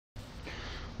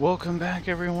Welcome back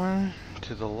everyone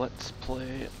to the Let's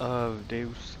Play of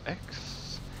Deus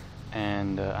Ex,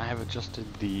 and I have adjusted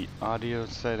the audio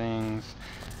settings,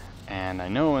 and I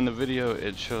know in the video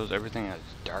it shows everything as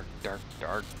dark,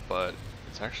 but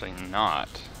it's actually not,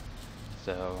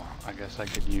 so I guess I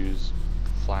could use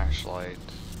flashlight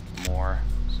more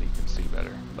so you can see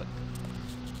better, but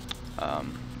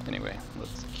anyway,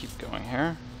 let's keep going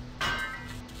here.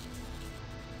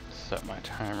 Set my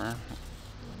timer.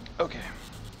 Okay.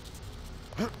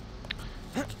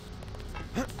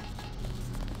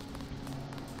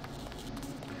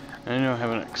 I know I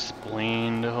haven't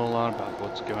explained a whole lot about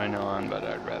what's going on, but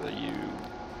I'd rather you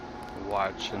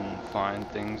watch and find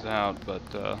things out. But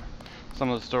some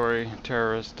of the story: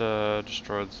 terrorists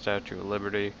destroyed the Statue of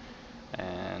Liberty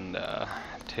and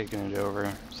taken it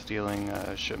over, stealing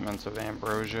shipments of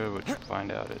ambrosia, which you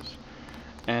find out is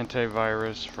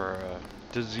antivirus for a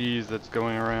disease that's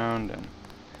going around, and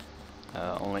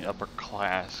only upper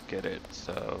class get it,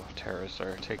 so terrorists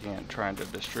are taking it, trying to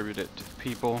distribute it to the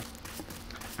people,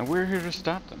 and we're here to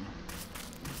stop them.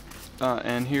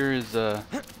 And here is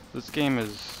this game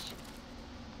is,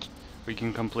 we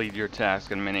can complete your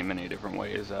task in many different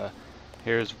ways.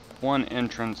 Here's one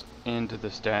entrance into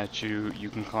the statue. You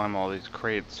can climb all these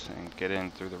crates and get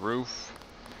in through the roof.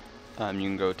 You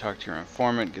can go talk to your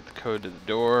informant, get the code to the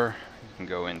door. You can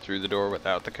go in through the door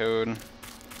without the code.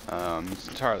 It's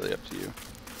entirely up to you.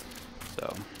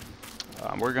 So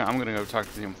I'm gonna go talk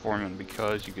to the informant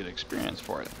because you get experience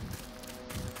for it.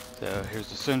 So here's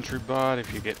the sentry bot.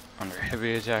 If you get under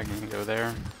heavy attack, you can go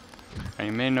there. And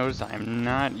you may notice I am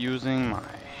not using my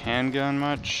handgun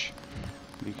much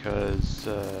because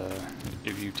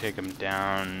if you take them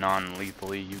down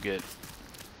non-lethally, you get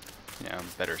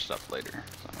better stuff later.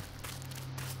 So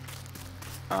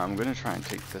I'm gonna try and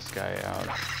take this guy out.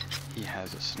 He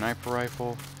has a sniper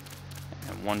rifle,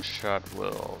 and one shot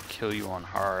will kill you on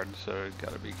hard, so you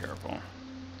gotta be careful.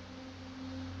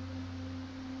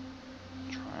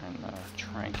 Try and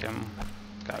trank him.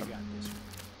 Got him.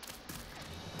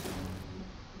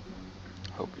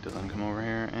 Hope he doesn't come over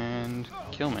here and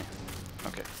kill me.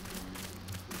 Okay.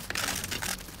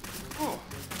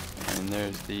 And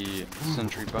there's the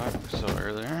sentry bot we saw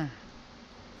earlier.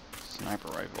 Sniper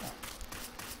rifle.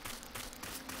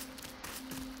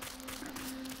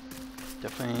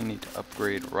 Definitely need to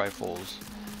upgrade rifles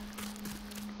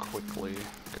quickly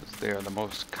because they are the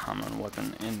most common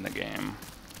weapon in the game.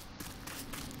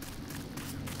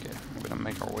 Okay, we're gonna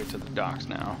make our way to the docks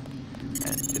now,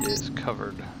 and it is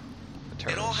covered with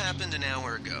terrorists. It all happened an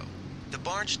hour ago. The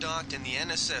barge docked and the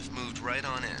NSF moved right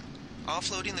on in,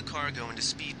 offloading the cargo into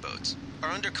speedboats.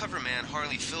 Our undercover man,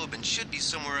 Harley Philbin, should be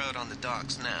somewhere out on the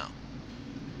docks now.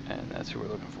 And that's who we're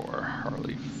looking for,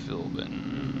 Harley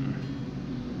Philbin.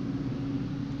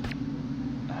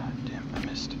 I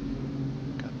missed.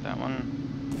 Got that one.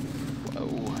 Whoa.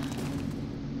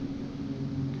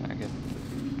 Can I get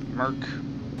Merc?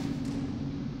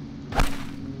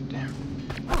 Damn.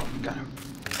 Got him.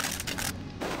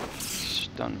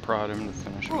 Stun prod him to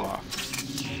finish him off.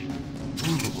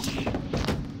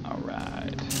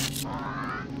 Alright.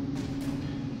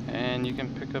 And you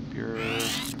can pick up your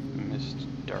missed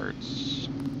darts.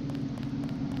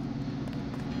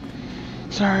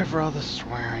 Sorry for all the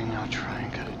swearing, I'll try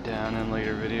and cut it down in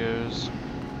later videos.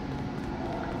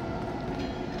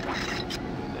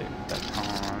 The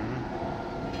baton.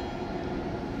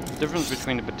 The difference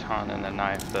between the baton and the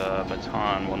knife: the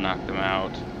baton will knock them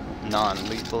out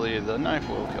non-lethally, the knife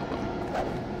will kill them.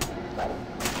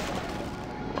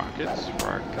 Rockets for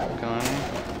our gun.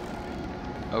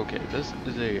 Okay, this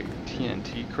is a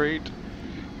TNT crate.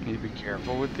 You need to be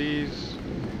careful with these.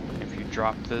 If you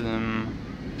drop them,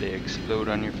 they explode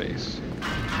on your face.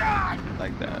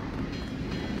 Like that.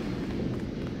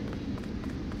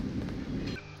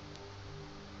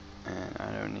 And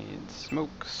I don't need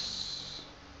smokes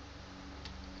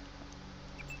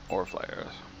or flares.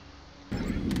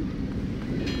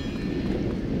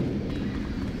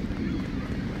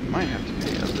 Might have to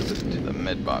pay a visit to the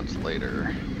medbots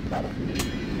later.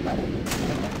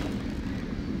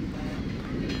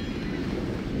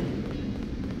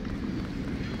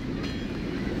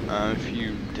 If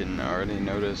you didn't already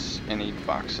notice, any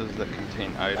boxes that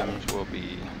contain items will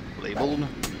be labeled.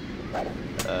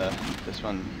 This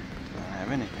one doesn't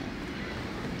have anything.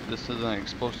 This is an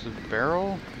explosive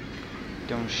barrel.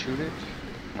 Don't shoot it.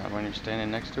 Not when you're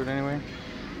standing next to it anyway.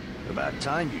 About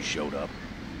time you showed up.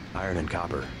 Iron and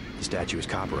copper. The statue is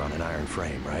copper on an iron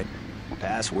frame, right?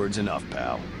 Password's enough,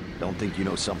 pal. Don't think you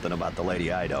know something about the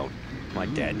lady I don't. My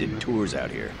dad did tours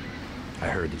out here. I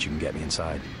heard that you can get me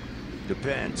inside.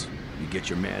 Depends. You get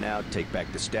your man out, take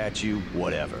back the statue,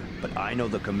 whatever. But I know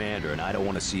the commander and I don't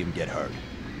want to see him get hurt.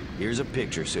 Here's a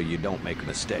picture so you don't make a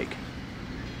mistake.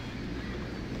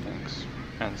 Thanks.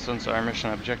 And since our mission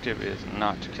objective is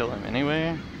not to kill him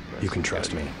anyway... You can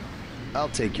trust me. I'll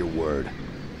take your word.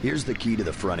 Here's the key to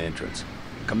the front entrance.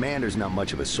 Commander's not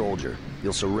much of a soldier.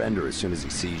 He'll surrender as soon as he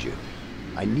sees you.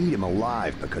 I need him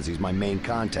alive because he's my main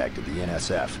contact at the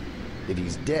NSF. If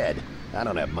he's dead, I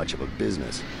don't have much of a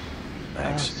business. I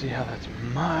don't see how that's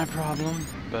my problem,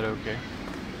 but okay.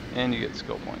 And you get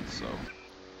skill points, so...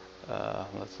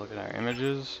 let's look at our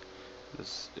images.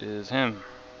 This is him.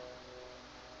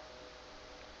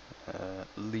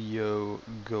 Leo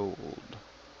Gold.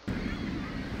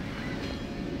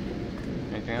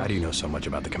 Anything else? How do you know so much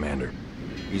about the commander?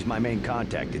 He's my main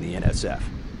contact in the NSF.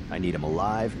 I need him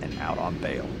alive and out on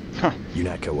bail.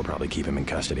 UNATCO will probably keep him in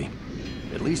custody.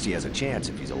 At least he has a chance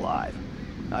if he's alive.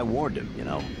 I warned him, you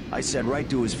know. I said right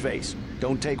to his face,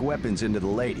 don't take weapons into the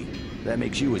lady. That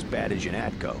makes you as bad as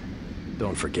UNATCO.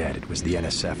 Don't forget, it was the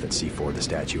NSF that C4'd the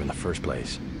statue in the first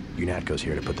place. UNATCO's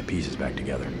here to put the pieces back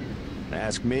together.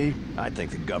 Ask me, I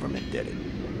think the government did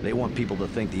it. They want people to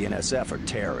think the NSF are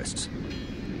terrorists.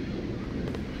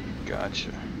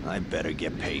 Gotcha. I better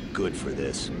get paid good for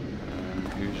this.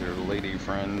 Who's your lady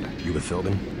friend? You with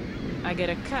Philbin? I get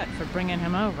a cut for bringing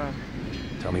him over.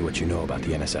 Tell me what you know about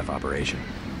the NSF operation.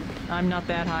 I'm not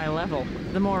that high level.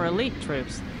 The more elite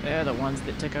troops, they're the ones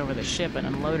that took over the ship and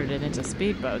unloaded it into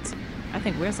speedboats. I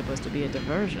think we're supposed to be a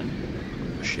diversion.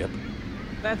 A ship?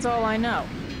 That's all I know.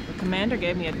 The commander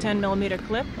gave me a 10mm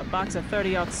clip, a box of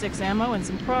 30-06 ammo, and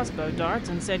some crossbow darts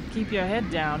and said, keep your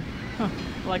head down. Huh,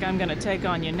 like I'm gonna take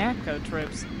on UNATCO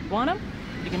troops. Want 'em?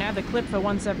 You can have the clip for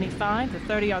 175, the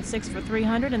 30-06 for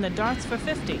 300, and the darts for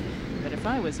 50. But if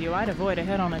I was you, I'd avoid a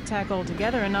head-on attack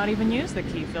altogether and not even use the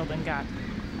key Philbin got.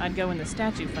 I'd go in the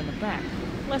statue from the back.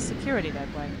 Less security that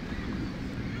way.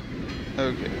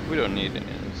 Okay, we don't need any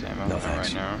of this ammo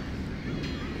right now.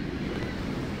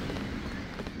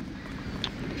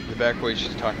 The back way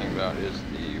she's talking about is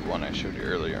the one I showed you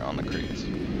earlier on the crates.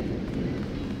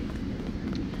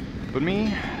 But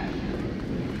me,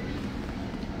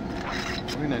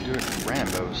 we're gonna do it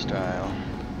Rambo style.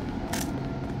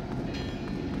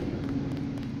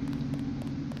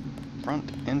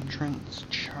 Front entrance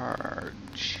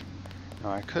charge.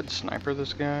 Now I could sniper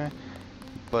this guy,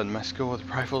 but my skill with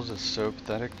rifles is so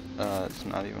pathetic, it's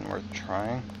not even worth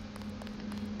trying.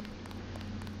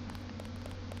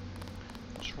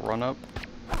 Just run up,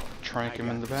 trank him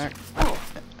in the back.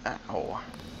 Ow.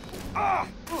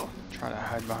 Try to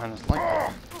hide behind this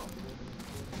light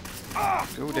bulb.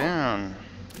 Go down.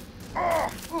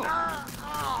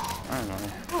 Finally.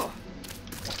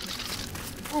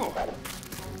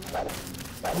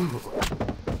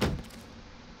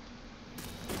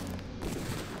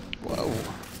 Whoa.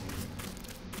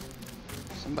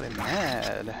 Somebody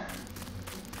mad.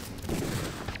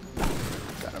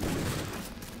 Got him.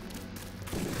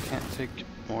 Can't take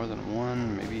more than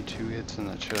one, maybe 2 hits in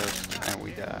the chest, and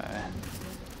we die.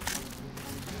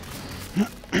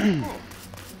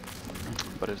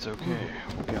 But it's okay,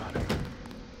 we got him.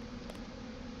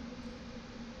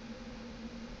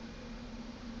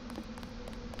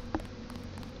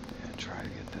 Yeah, try to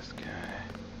get this guy.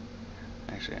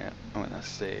 Actually, I'm gonna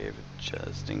save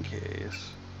just in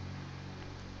case.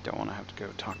 Don't want to have to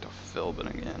go talk to Philbin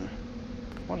again.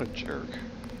 What a jerk.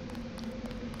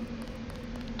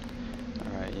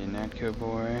 Alright, UNATCO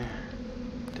boy.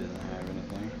 Doesn't have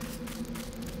anything.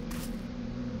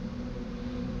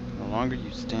 The longer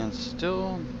you stand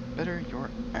still, better your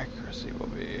accuracy will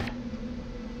be. Did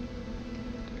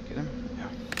I get him? Yeah.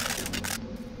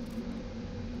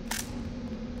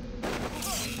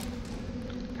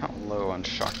 Kind of low on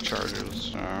shock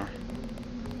charges.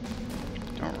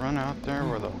 Don't run out there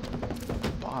where the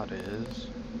bot is.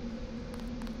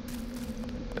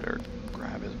 Better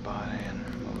grab his body and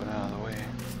move it out of the way.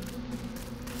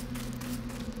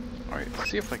 Alright, let's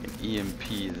see if I can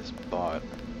EMP this bot.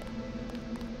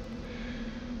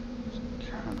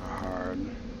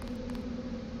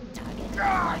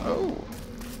 Oh!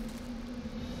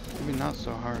 Maybe not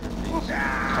so hard if he's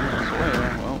coming this way.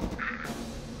 Well,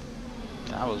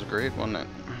 that was great, wasn't it?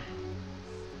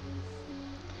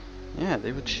 Yeah,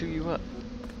 they would chew you up,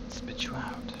 spit you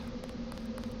out.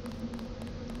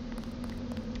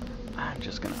 I'm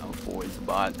just gonna avoid the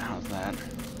bot. How's that?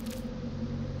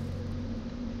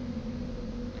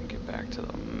 And get back to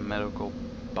the medical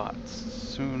bots as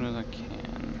soon as I can.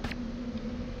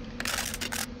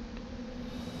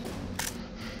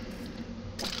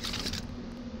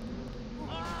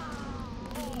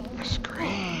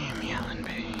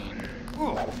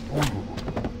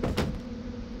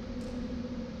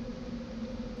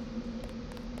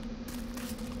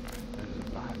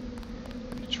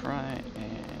 try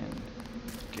and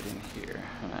get in here.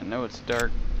 And I know it's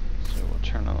dark, so we'll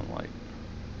turn on the light.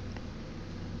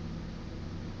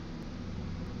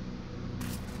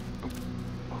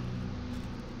 Oh.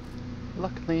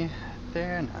 Luckily,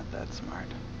 they're not that smart.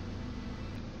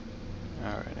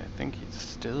 Alright, I think he's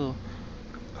still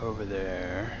over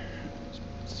there.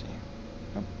 Let's see.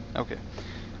 Oh, okay.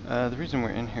 The reason we're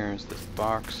in here is this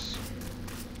box.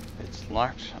 It's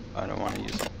locked. I don't want to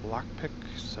use a lockpick,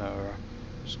 so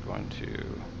I'm just going to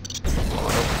blow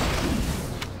it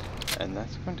open. And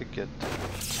that's going to get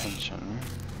attention,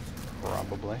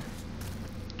 probably.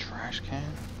 Trash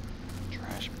can?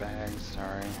 Trash bag,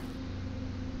 sorry.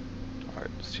 Alright,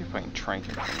 let's see if I can trank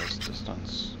him from this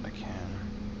distance. I can.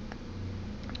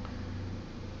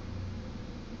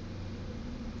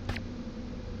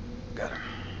 Got him.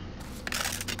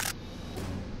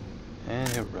 And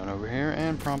he'll run over here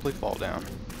and promptly fall down.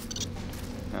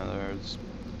 Now there's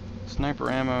sniper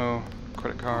ammo,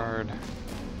 credit card,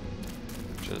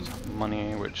 which is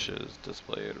money, which is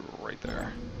displayed right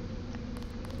there.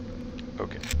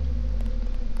 Okay.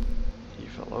 He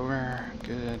fell over.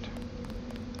 Good.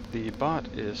 The bot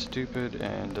is stupid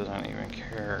and doesn't even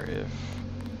care if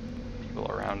people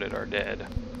around it are dead.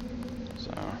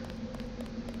 So I'm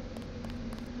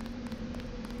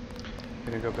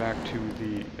gonna go back to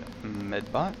the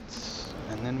medbots,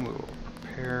 and then we'll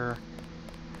prepare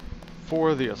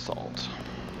for the assault.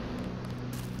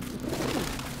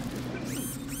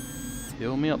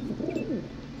 Heal me up.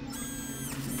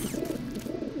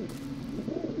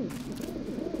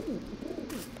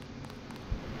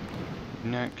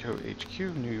 Natco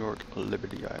HQ, New York,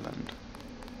 Liberty Island.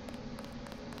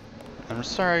 I'm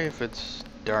sorry if it's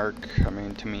dark. I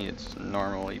mean, to me it's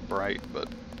normally bright, but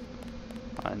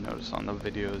I notice on the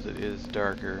videos it is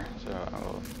darker, so I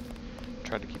will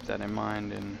try to keep that in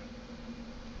mind in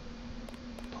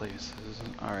places.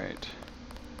 Alright.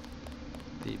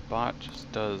 The bot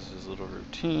just does his little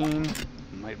routine.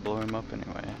 Might blow him up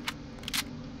anyway.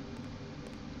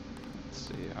 Let's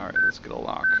see. Alright, let's get a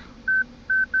lock.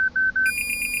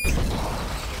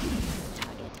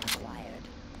 Target acquired.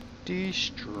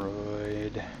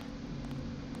 Destroyed.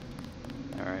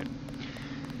 Alright.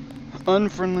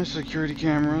 Unfriendly security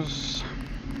cameras.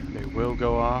 They will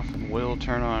go off and will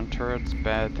turn on turrets.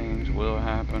 Bad things will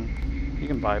happen. You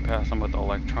can bypass them with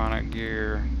electronic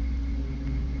gear,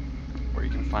 or you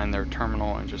can find their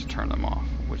terminal and just turn them off,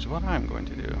 which is what I'm going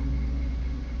to do.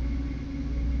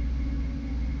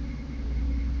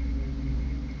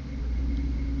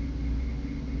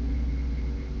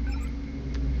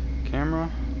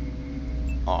 Camera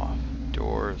off.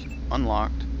 Doors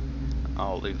unlocked.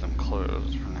 I'll leave them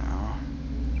closed for now.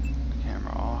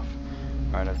 Camera off.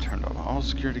 Alright, I've turned off all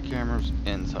security cameras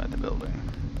inside the building.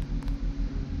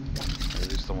 At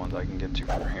least the ones I can get to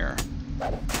from here.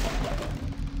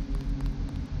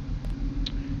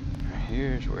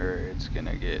 Here's where it's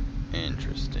gonna get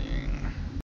interesting.